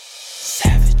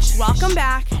Welcome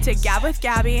back to Gab with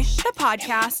Gabby, the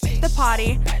podcast, the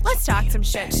potty. Let's talk some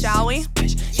shit, shall we?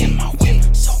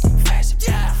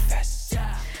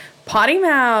 Potty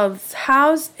mouths,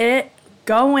 how's it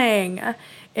going?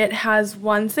 It has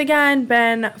once again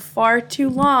been far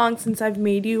too long since I've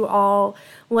made you all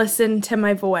listen to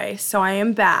my voice, so I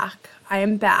am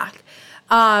back.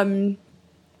 How's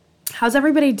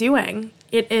everybody doing?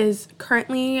 It is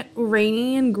currently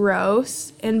rainy and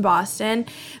gross in Boston.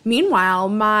 Meanwhile,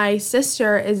 my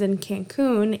sister is in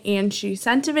Cancun, and she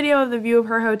sent a video of the view of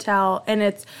her hotel, and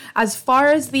it's, as far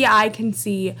as the eye can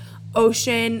see,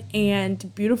 ocean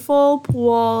and beautiful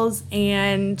pools,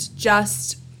 and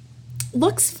just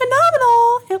looks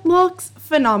phenomenal. It looks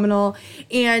phenomenal.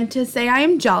 And to say I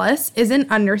am jealous is an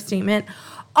understatement.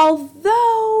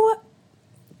 Although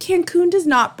Cancun does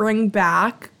not bring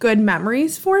back good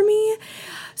memories for me.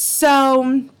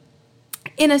 So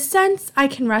in a sense, I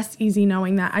can rest easy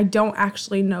knowing that I don't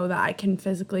actually know that I can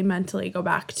physically, mentally go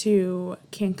back to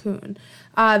Cancun.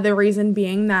 The reason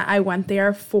being that I went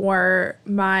there for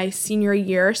my senior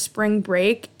year spring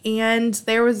break, and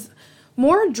there was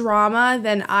more drama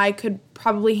than I could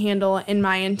probably handle in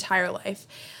my entire life.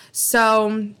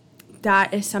 So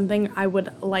that is something I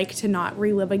would like to not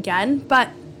relive again, but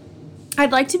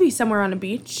I'd like to be somewhere on a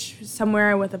beach,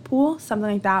 somewhere with a pool,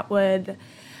 something like that would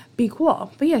be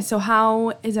cool. But yeah, so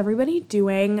how is everybody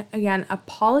doing? Again,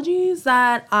 apologies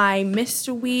that I missed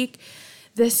a week.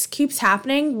 This keeps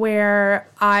happening where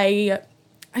I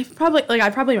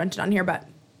probably mentioned on here, but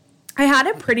I had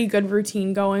a pretty good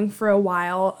routine going for a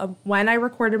while of when I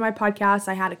recorded my podcast.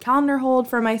 I had a calendar hold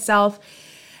for myself,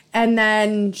 and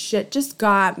then shit just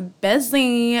got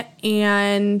busy,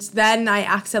 and then I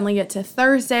accidentally get to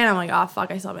Thursday, and I'm like, oh, fuck,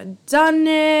 I still haven't done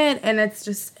it, and it's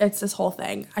this whole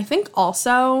thing. I think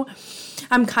also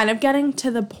I'm kind of getting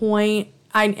to the point,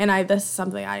 this is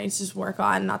something I need to just work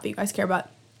on, not that you guys care, but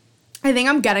I think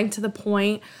I'm getting to the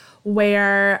point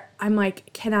where I'm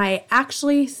like, can I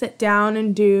actually sit down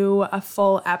and do a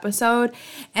full episode?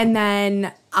 And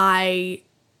then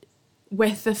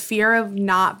with the fear of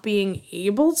not being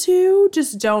able to,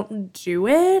 just don't do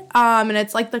it. And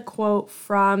it's like the quote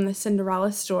from the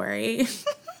Cinderella story.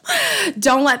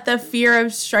 Don't let the fear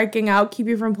of striking out keep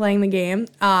you from playing the game.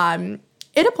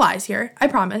 It applies here. I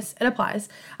promise. It applies.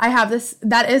 I have this.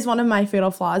 That is one of my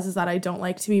fatal flaws, is that I don't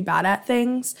like to be bad at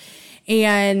things.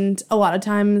 And a lot of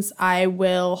times I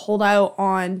will hold out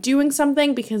on doing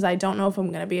something because I don't know if I'm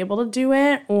going to be able to do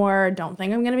it, or don't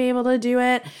think I'm going to be able to do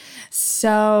it.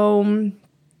 So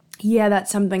yeah,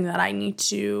 that's something that I need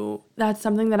to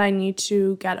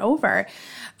get over.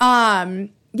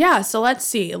 Yeah, so let's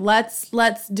see. Let's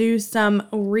do some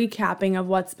recapping of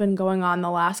what's been going on the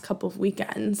last couple of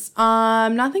weekends.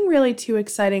 Nothing really too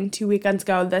exciting 2 weekends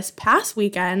ago. This past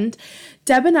weekend,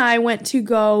 Deb and I went to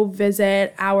go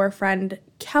visit our friend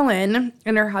Kellen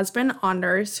and her husband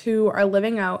Anders, who are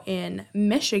living out in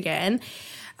Michigan.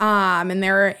 And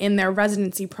they're in their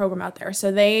residency program out there. So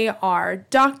they are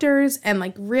doctors and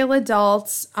like real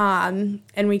adults. And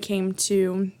we came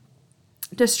to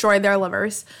destroy their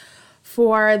livers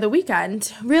for the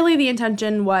weekend. Really, the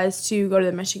intention was to go to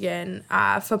the Michigan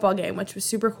football game, which was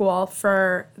super cool.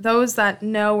 For those that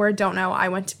know or don't know, I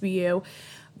went to BU,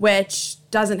 which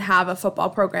doesn't have a football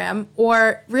program,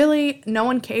 or really no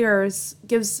one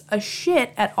gives a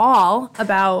shit at all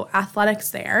about athletics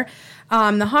there.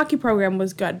 The hockey program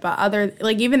was good, but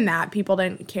even that, people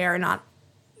didn't care,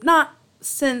 not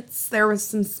since there was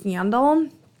some scandal.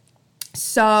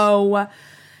 So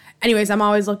anyways, I'm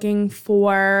always looking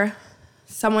for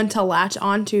someone to latch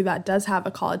onto that does have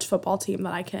a college football team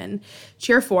that I can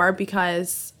cheer for,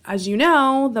 because as you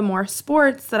know, the more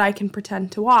sports that I can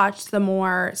pretend to watch, the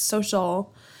more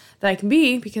social that I can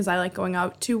be, because I like going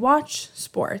out to watch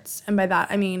sports. And by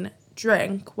that, I mean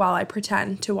drink while I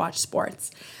pretend to watch sports.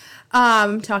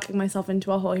 I'm talking myself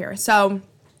into a hole here. So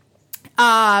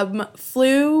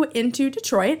flew into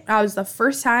Detroit. That was the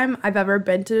first time I've ever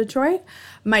been to Detroit.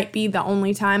 Might be the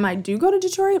only time I do go to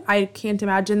Detroit. I can't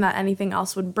imagine that anything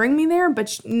else would bring me there,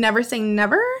 but never say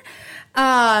never.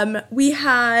 We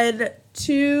had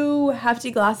 2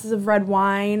 hefty glasses of red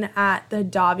wine at the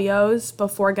Davios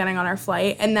before getting on our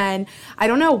flight. And then, I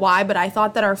don't know why, but I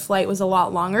thought that our flight was a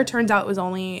lot longer. Turns out it was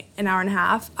only an hour and a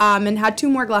half, and had 2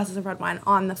 more glasses of red wine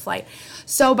on the flight.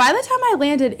 So by the time I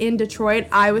landed in Detroit,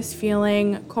 I was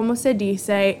feeling, como se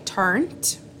dice,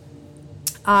 turned.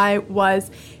 I was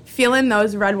feeling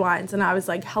those red wines, and I was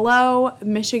like, hello,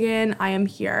 Michigan, I am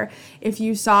here. If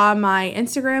you saw my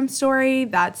Instagram story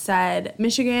that said,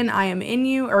 Michigan, I am in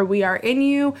you, or we are in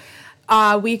you,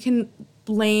 we can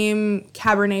blame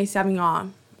Cabernet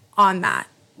Sauvignon on that.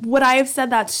 Would I have said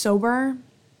that sober?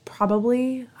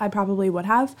 I probably would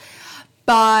have.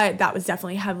 But that was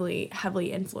definitely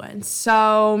heavily influenced.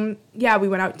 So, yeah, we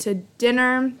went out to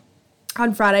dinner.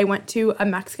 On Friday, went to a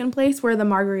Mexican place where the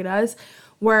margaritas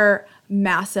were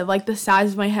massive, like the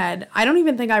size of my head. I don't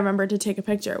even think I remembered to take a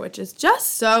picture, which is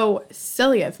just so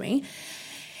silly of me.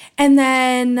 And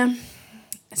then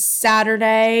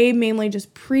Saturday, mainly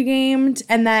just pre-gamed.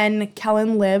 And then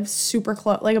Kellen lives super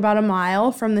close, like about a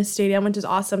mile from the stadium, which is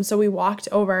awesome. So we walked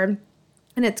over,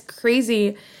 and it's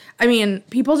crazy. I mean,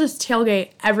 people just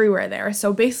tailgate everywhere there.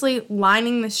 So basically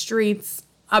lining the streets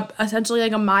up essentially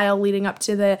like a mile leading up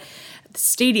to the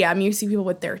stadium. You see people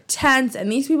with their tents,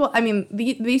 and these people, I mean,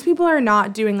 these people are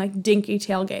not doing like dinky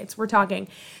tailgates. We're talking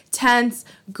tents,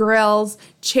 grills,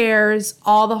 chairs,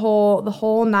 all the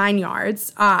whole 9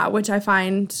 yards, which I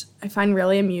find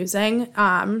really amusing.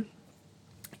 And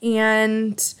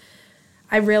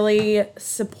I really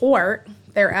support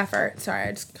their effort. Sorry,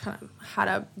 I just kind of had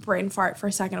a brain fart for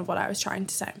a second of what I was trying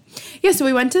to say. Yeah, so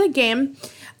we went to the game.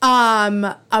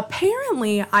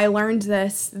 Apparently, I learned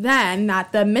this then,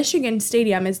 that the Michigan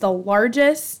Stadium is the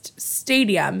largest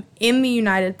stadium in the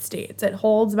United States. It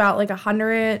holds about like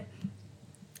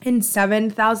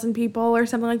 107,000 people or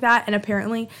something like that. And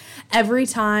apparently every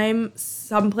time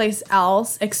someplace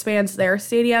else expands their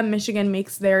stadium, Michigan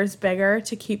makes theirs bigger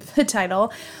to keep the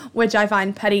title, which I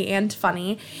find petty and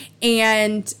funny.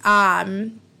 And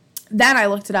then I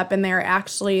looked it up, and they're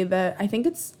actually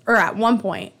at one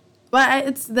point,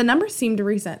 but the numbers seemed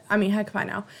recent. I mean, heck if I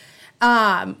know.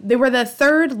 They were the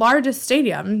third largest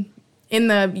stadium in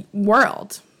the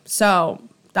world. So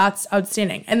that's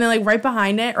outstanding. And then like right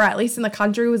behind it, or at least in the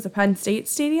country, was the Penn State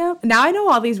Stadium. Now I know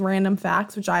all these random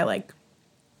facts, which I like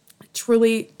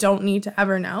truly don't need to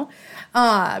ever know.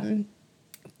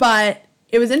 But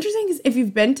it was interesting because if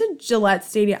you've been to Gillette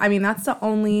Stadium, I mean, that's the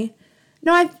only,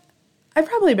 no, I've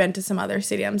probably been to some other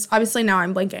stadiums. Obviously now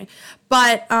I'm blinking,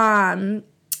 but,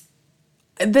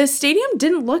 the stadium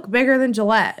didn't look bigger than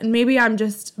Gillette, and maybe I'm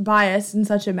just biased and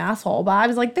such a masshole, but I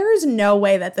was like, there is no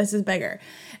way that this is bigger.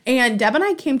 And Deb and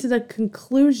I came to the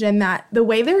conclusion that the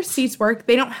way their seats work,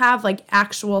 they don't have like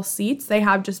actual seats. They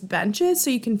have just benches,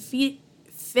 so you can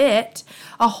fit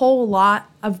a whole lot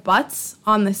of butts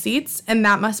on the seats, and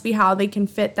that must be how they can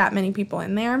fit that many people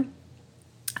in there.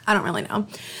 I don't really know.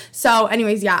 So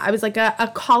anyways, yeah, I was like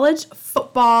a college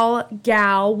football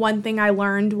gal. One thing I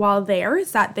learned while there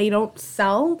is that they don't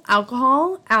sell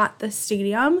alcohol at the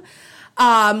stadium,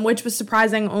 which was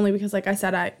surprising only because, like I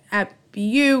said, at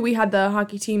BU, we had the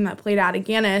hockey team that played at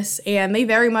Agganis, and they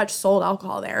very much sold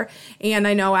alcohol there. And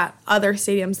I know at other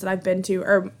stadiums that I've been to,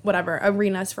 or whatever,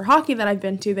 arenas for hockey that I've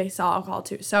been to, they sell alcohol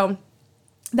too. So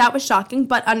that was shocking,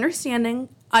 but understood.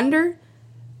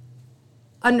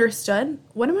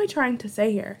 What am I trying to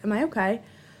say here? Am I okay?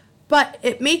 But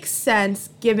it makes sense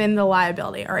given the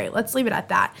liability. All right, let's leave it at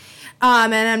that.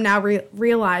 And I'm now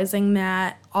realizing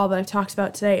that all that I've talked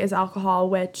about today is alcohol,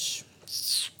 which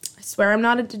I swear I'm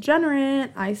not a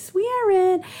degenerate. I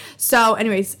swear it. So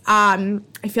anyways, I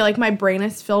feel like my brain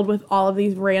is filled with all of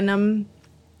these random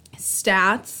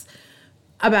stats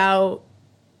about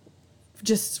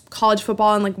just college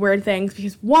football and like weird things,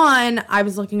 because one, I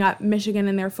was looking up Michigan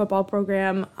and their football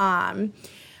program on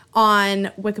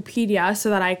Wikipedia so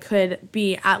that I could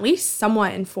be at least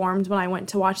somewhat informed when I went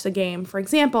to watch the game. For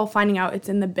example, finding out it's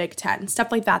in the Big Ten,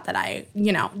 stuff like that I,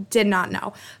 did not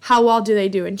know. How well do they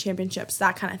do in championships,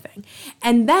 that kind of thing.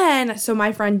 And then, so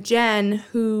my friend Jen,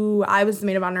 who I was the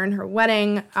maid of honor in her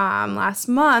wedding last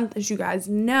month, as you guys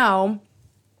know,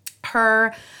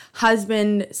 her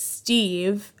husband,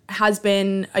 Steve, has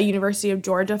been a University of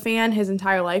Georgia fan his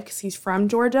entire life because he's from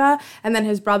Georgia, and then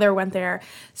his brother went there.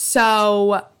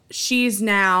 So she's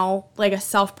now like a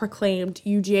self-proclaimed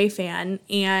UGA fan,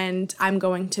 and I'm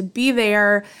going to be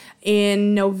there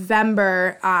in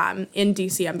November in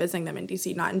DC. I'm visiting them in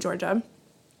DC, not in Georgia,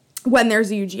 when there's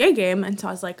a UGA game. And so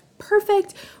I was like,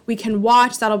 perfect, we can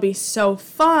watch, that'll be so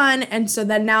fun. And so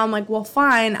then now I'm like, well,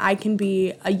 fine, I can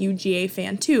be a UGA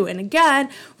fan too. And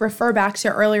again, refer back to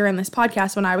earlier in this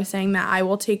podcast when I was saying that I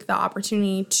will take the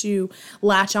opportunity to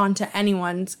latch on to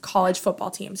anyone's college football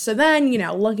team. So then,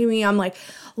 look at me, I'm like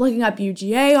looking up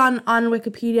UGA on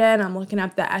Wikipedia, and I'm looking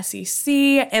up the SEC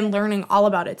and learning all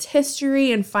about its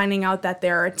history and finding out that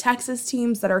there are Texas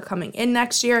teams that are coming in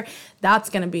next year. That's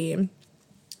going to be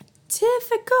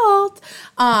difficult,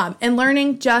 and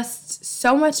learning just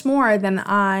so much more than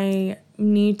I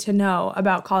need to know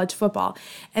about college football.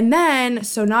 And then,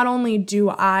 so not only do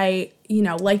I,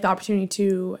 like the opportunity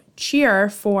to cheer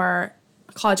for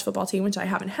a college football team, which I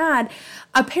haven't had,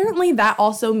 apparently that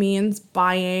also means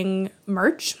buying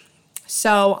merch.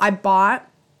 So I bought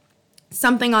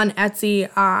something on Etsy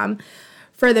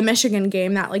for the Michigan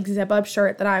game, that like zip up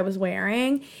shirt that I was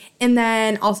wearing. And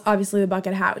then also obviously the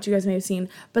bucket hat, which you guys may have seen.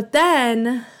 But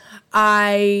then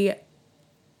I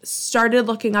started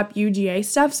looking up UGA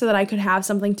stuff so that I could have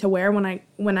something to wear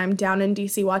when I'm down in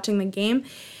DC watching the game.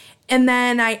 And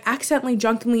then I accidentally,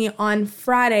 drunkenly on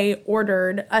Friday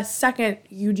ordered a second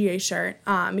UGA shirt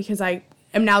because I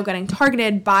am now getting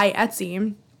targeted by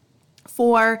Etsy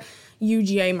for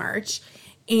UGA merch.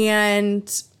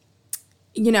 And,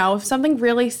 you know, if something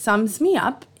really sums me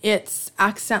up, it's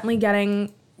accidentally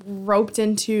getting roped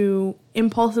into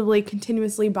impulsively,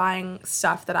 continuously buying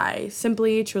stuff that I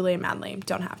simply, truly, and madly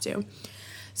don't have to.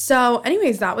 So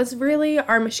anyways, that was really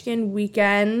our Michigan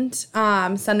weekend.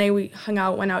 Sunday we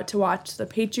went out to watch the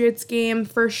Patriots game.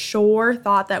 For sure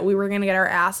thought that we were going to get our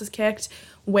asses kicked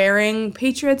wearing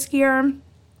Patriots gear.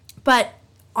 But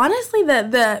honestly,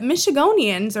 the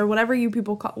Michigonians, or whatever you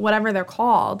people whatever they're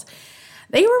called,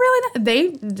 they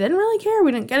didn't really care.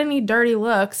 We didn't get any dirty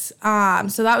looks.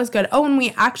 So that was good. Oh,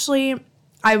 and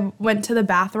I went to the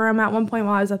bathroom at one point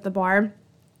while I was at the bar.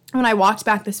 When I walked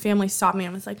back, this family stopped me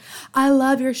and was like, I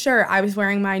love your shirt. I was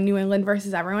wearing my New England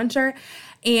versus everyone shirt.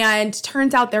 And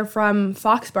turns out they're from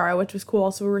Foxborough, which was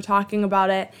cool. So we were talking about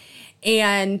it.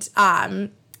 And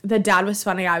the dad was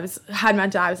funny. I was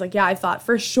like, yeah, I thought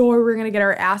for sure we were going to get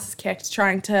our asses kicked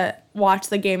trying to watch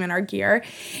the game in our gear.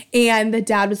 And the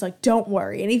dad was like, don't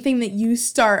worry. Anything that you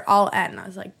start, I'll end. And I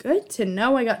was like, good to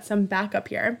know. I got some backup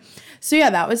here. So yeah,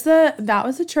 that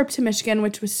was a trip to Michigan,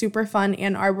 which was super fun.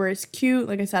 Ann Arbor is cute.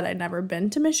 Like I said, I'd never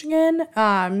been to Michigan.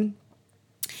 So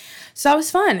that was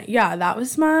fun. Yeah, that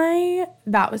was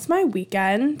my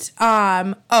weekend.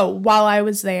 While I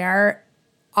was there,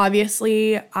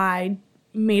 obviously I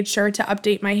made sure to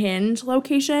update my Hinge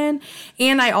location,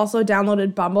 and I also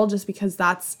downloaded Bumble just because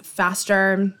that's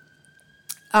faster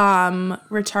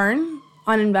return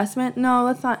on investment. No,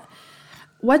 that's not.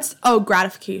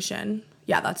 Gratification.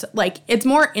 Yeah, that's like, it's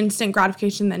more instant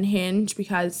gratification than Hinge,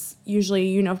 because usually,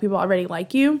 you know, people already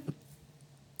like you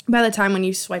by the time when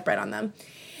you swipe right on them.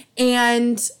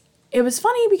 And it was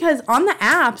funny because on the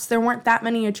apps, there weren't that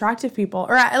many attractive people,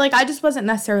 or I just wasn't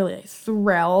necessarily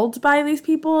thrilled by these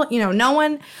people. You know, no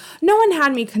one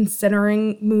had me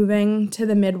considering moving to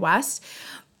the Midwest,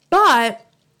 but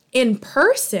in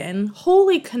person,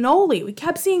 holy cannoli, we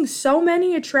kept seeing so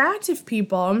many attractive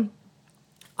people.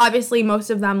 Obviously,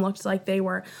 most of them looked like they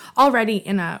were already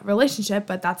in a relationship,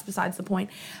 but that's besides the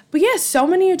point. But yeah, so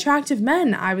many attractive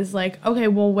men. I was like, okay,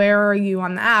 well, where are you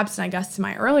on the apps? And I guess to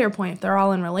my earlier point, if they're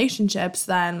all in relationships,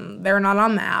 then they're not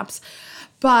on the apps.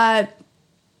 But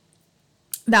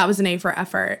that was an A for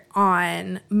effort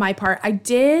on my part. I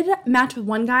did match with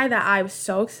one guy that I was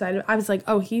so excited. I was like,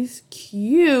 oh, he's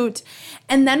cute.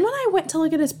 And then when I went to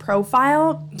look at his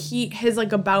profile, his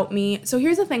like about me. So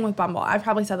here's the thing with Bumble. I've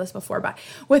probably said this before, but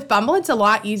with Bumble, it's a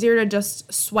lot easier to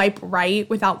just swipe right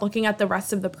without looking at the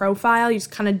rest of the profile. You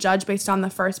just kind of judge based on the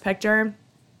first picture.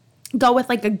 Go with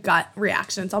like a gut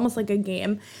reaction. It's almost like a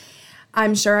game.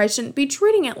 I'm sure I shouldn't be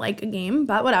treating it like a game,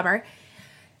 but whatever.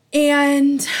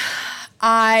 And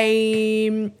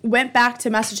I went back to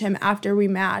message him after we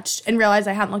matched and realized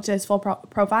I hadn't looked at his full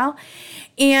profile.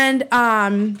 And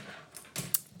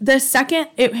the second,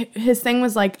 his thing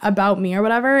was like about me or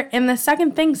whatever. And the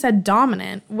second thing said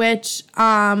dominant, which,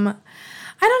 I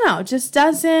don't know, just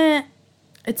doesn't,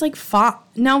 it's like,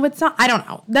 no, it's not, I don't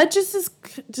know. That just is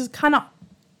just kind of,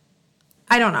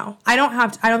 I don't know. I don't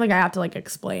think I have to like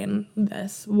explain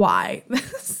why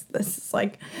this is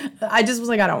like, I just was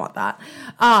like, I don't want that.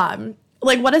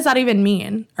 Like, what does that even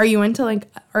mean? Are you into like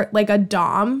a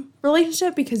dom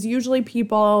relationship? Because usually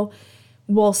people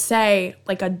will say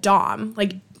like a dom,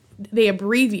 like they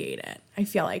abbreviate it, I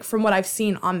feel like, from what I've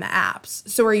seen on the apps.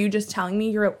 So are you just telling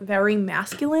me you're very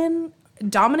masculine,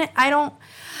 dominant?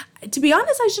 To be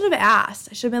honest, I should have asked.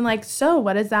 I should have been like, so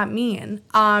what does that mean?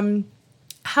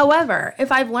 However,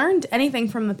 if I've learned anything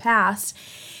from the past,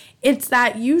 it's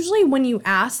that usually when you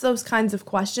ask those kinds of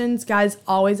questions, guys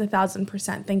always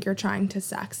 1,000% think you're trying to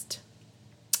sext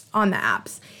on the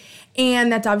apps.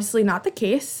 And that's obviously not the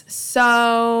case.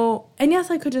 So, and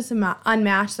yes, I could just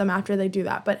unmatch them after they do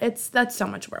that, but that's so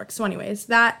much work. So anyways,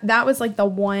 that was like the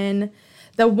one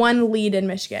lead in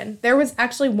Michigan. There was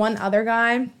actually one other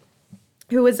guy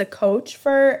who was a coach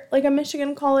for like a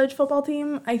Michigan college football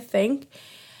team, I think.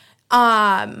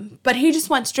 But he just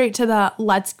went straight to the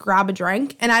let's grab a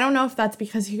drink. And I don't know if that's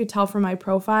because he could tell from my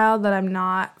profile that I'm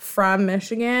not from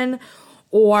Michigan,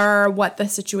 or what the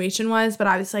situation was, but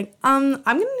I was like, I'm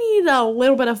gonna need a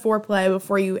little bit of foreplay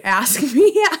before you ask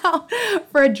me out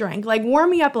for a drink. Like,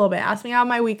 warm me up a little bit. Ask me how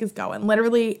my week is going.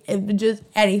 Literally, just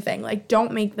anything. Like,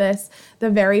 don't make this the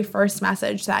very first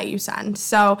message that you send.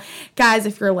 So, guys,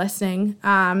 if you're listening,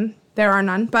 there are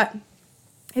none, but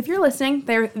if you're listening,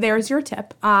 there's your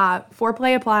tip.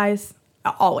 Foreplay applies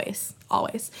always.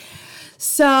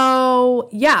 So,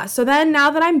 yeah. So then now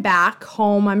that I'm back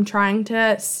home, I'm trying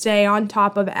to stay on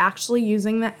top of actually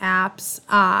using the apps.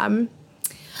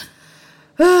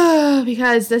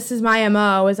 Because this is my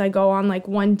MO, is I go on like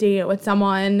one date with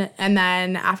someone and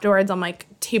then afterwards I'm like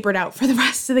tapered out for the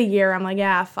rest of the year. I'm like,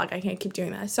 yeah, fuck, I can't keep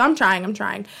doing this. So I'm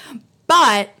trying.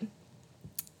 But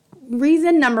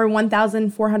reason number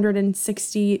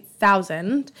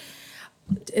 1,460,000,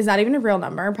 is that even a real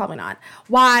number? Probably not.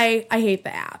 Why I hate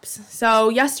the apps. So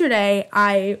yesterday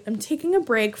I am taking a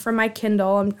break from my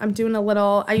Kindle. I'm doing a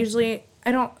little, this is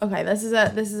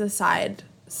a side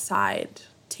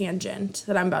tangent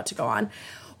that I'm about to go on.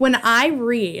 When I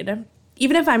read,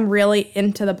 even if I'm really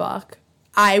into the book,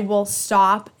 I will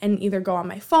stop and either go on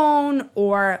my phone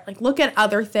or like look at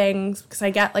other things because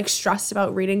I get like stressed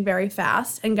about reading very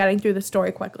fast and getting through the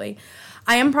story quickly.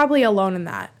 I am probably alone in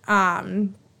that.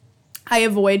 I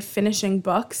avoid finishing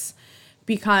books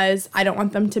because I don't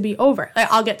want them to be over.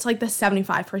 Like, I'll get to like the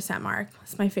 75% mark.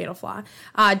 That's my fatal flaw.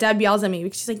 Deb yells at me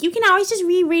because she's like, you can always just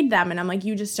reread them. And I'm like,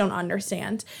 you just don't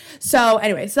understand. So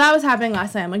anyway, so that was happening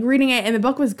last night. I'm like reading it and the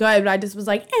book was good, but I just was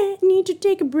like, need to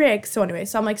take a break. So anyway,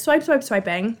 so I'm like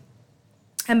swiping.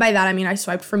 And by that, I mean I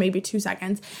swiped for maybe 2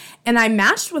 seconds. And I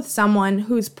matched with someone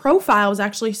whose profile was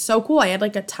actually so cool. I had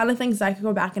like a ton of things that I could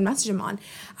go back and message him on.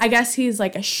 I guess he's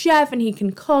like a chef and he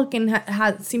can cook and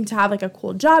seemed to have like a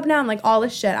cool job now and like all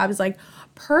this shit. I was like,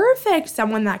 perfect.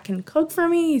 Someone that can cook for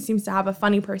me. He seems to have a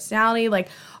funny personality, like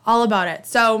all about it.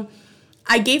 So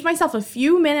I gave myself a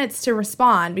few minutes to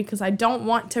respond because I don't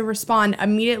want to respond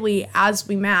immediately as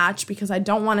we match because I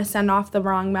don't want to send off the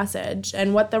wrong message.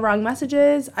 And what the wrong message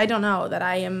is, I don't know. That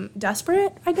I am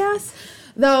desperate, I guess.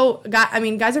 Though,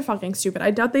 guys are fucking stupid. I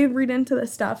doubt they'd read into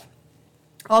this stuff.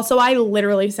 Also, I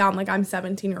literally sound like I'm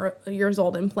 17 years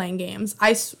old and playing games.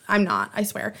 I'm not, I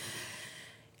swear.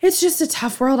 It's just a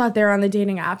tough world out there on the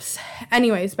dating apps.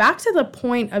 Anyways, back to the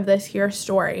point of this here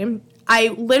story. I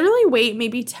literally wait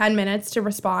maybe 10 minutes to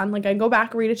respond. Like, I go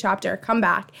back, read a chapter, come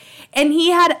back, and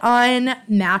he had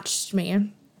unmatched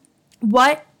me.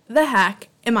 What the heck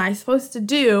am I supposed to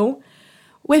do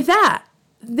with that?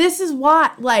 This is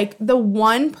what, like, the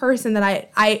one person that I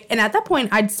and at that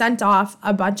point, I'd sent off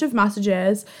a bunch of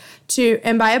messages to,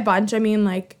 and by a bunch, I mean,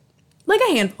 like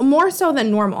a handful, more so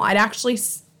than normal. I'd actually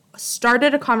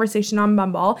started a conversation on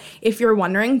Bumble. If you're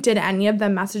wondering, did any of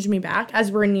them message me back as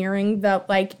we're nearing the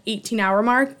 18-hour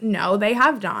mark? No, they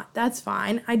have not. That's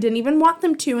fine. I didn't even want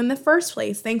them to in the first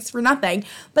place. Thanks for nothing.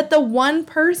 But the one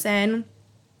person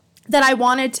that I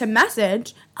wanted to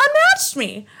message unmatched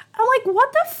me. I'm like,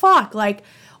 what the fuck? Like,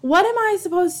 what am I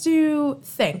supposed to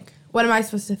think?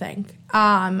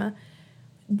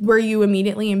 Were you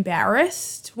immediately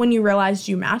embarrassed when you realized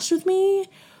you matched with me?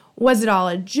 Was it all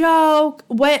a joke?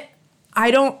 I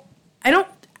don't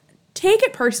take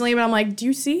it personally, but I'm like, do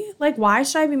you see? Like, why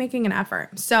should I be making an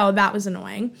effort? So that was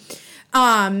annoying.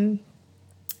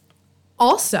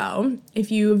 Also,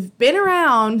 if you've been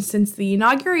around since the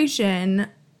inauguration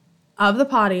of the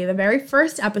potty, the very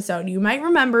first episode, you might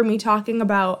remember me talking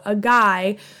about a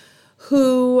guy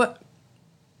who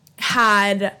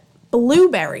had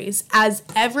blueberries as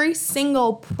every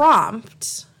single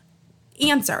prompt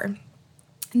answer.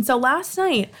 And so last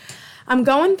night, I'm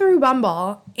going through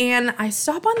Bumble, and I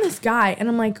stop on this guy, and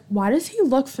I'm like, why does he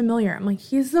look familiar? I'm like,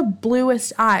 he's the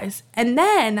bluest eyes. And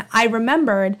then I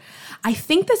remembered, I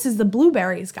think this is the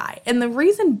blueberries guy. And the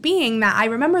reason being that I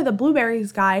remember the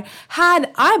blueberries guy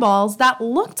had eyeballs that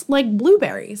looked like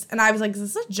blueberries. And I was like,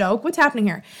 is this a joke? What's happening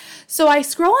here? So I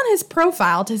scroll on his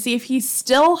profile to see if he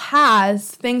still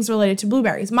has things related to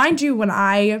blueberries. Mind you, when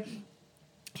I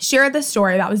shared this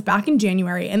story, that was back in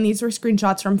January, and these were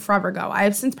screenshots from forever ago. I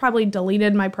have since probably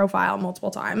deleted my profile multiple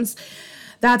times.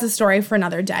 That's a story for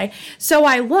another day. So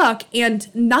I look, and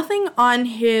nothing on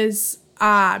his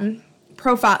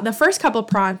profile, the first couple of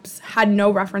prompts had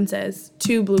no references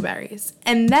to blueberries.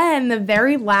 And then the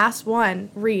very last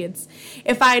one reads,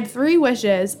 if I had 3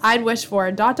 wishes, I'd wish for ...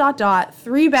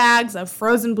 3 bags of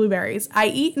frozen blueberries. I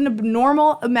eat an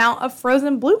abnormal amount of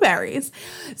frozen blueberries.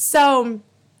 So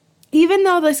even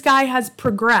though this guy has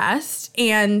progressed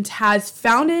and has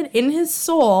found it in his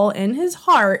soul, in his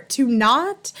heart, to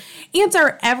not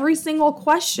answer every single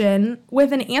question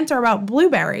with an answer about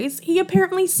blueberries, he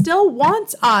apparently still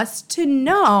wants us to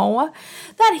know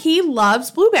that he loves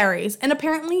blueberries and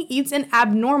apparently eats an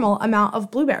abnormal amount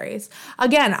of blueberries.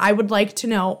 Again, I would like to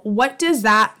know, what does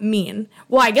that mean?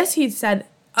 Well, I guess he said,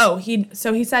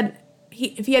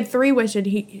 if he had 3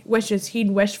 wishes,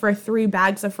 he'd wish for 3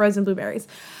 bags of frozen blueberries.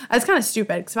 That's kind of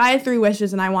stupid, because if I had 3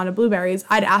 wishes and I wanted blueberries,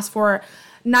 I'd ask for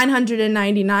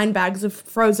 999 bags of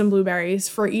frozen blueberries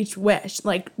for each wish.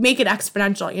 Like, make it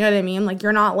exponential, you know what I mean? Like,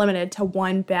 you're not limited to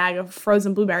 1 bag of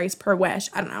frozen blueberries per wish.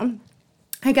 I don't know.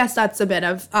 I guess that's a bit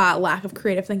of lack of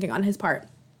creative thinking on his part.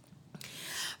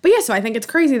 But yeah, so I think it's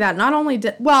crazy that not only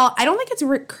I don't think it's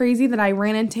crazy that I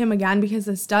ran into him again, because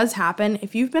this does happen.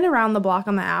 If you've been around the block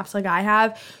on the apps like I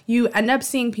have, you end up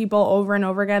seeing people over and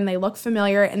over again. They look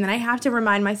familiar. And then I have to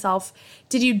remind myself,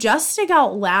 did you just stick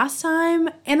out last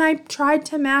time and I tried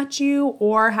to match you?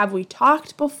 Or have we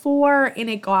talked before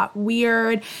and it got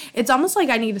weird? It's almost like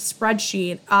I need a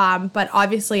spreadsheet. But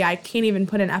obviously I can't even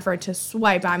put an effort to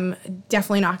swipe. I'm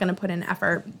definitely not going to put an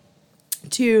effort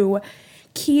to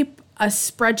keep a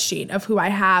spreadsheet of who I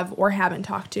have or haven't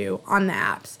talked to on the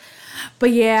apps.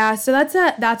 But yeah, so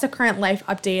that's a current life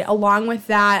update. Along with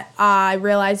that, I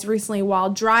realized recently while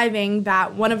driving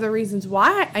that one of the reasons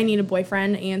why I need a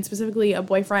boyfriend, and specifically a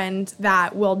boyfriend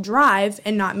that will drive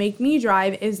and not make me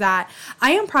drive, is that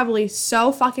I am probably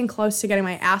so fucking close to getting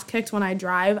my ass kicked when I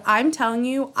drive. I'm telling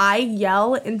you, I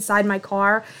yell inside my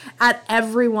car at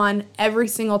everyone every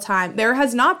single time. There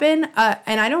has not been,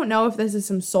 and I don't know if this is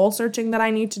some soul searching that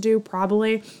I need to do,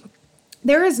 probably.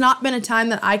 There has not been a time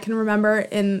that I can remember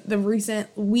in the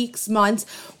recent weeks, months,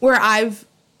 where I've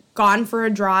gone for a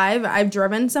drive, I've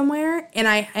driven somewhere, and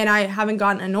I haven't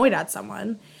gotten annoyed at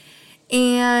someone.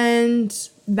 And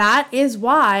that is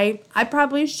why I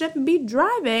probably shouldn't be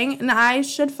driving, and I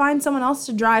should find someone else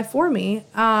to drive for me.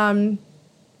 So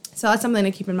that's something to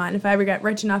keep in mind. If I ever get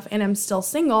rich enough and I'm still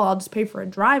single, I'll just pay for a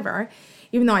driver,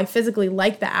 even though I physically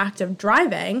like the act of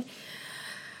driving.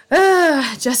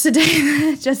 Just a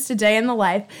day in the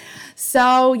life.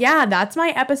 So yeah, that's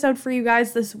my episode for you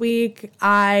guys this week.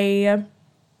 I,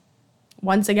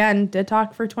 once again, did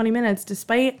talk for 20 minutes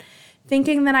despite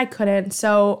thinking that I couldn't.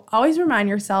 So always remind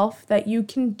yourself that you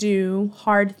can do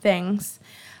hard things.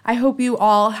 I hope you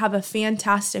all have a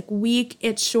fantastic week.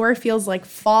 It sure feels like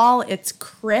fall. It's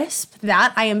crisp.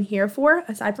 That I am here for,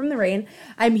 aside from the rain.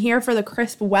 I'm here for the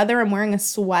crisp weather. I'm wearing a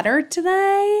sweater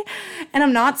today, and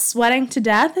I'm not sweating to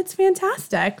death. It's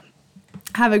fantastic.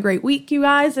 Have a great week, you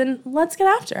guys, and let's get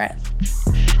after it.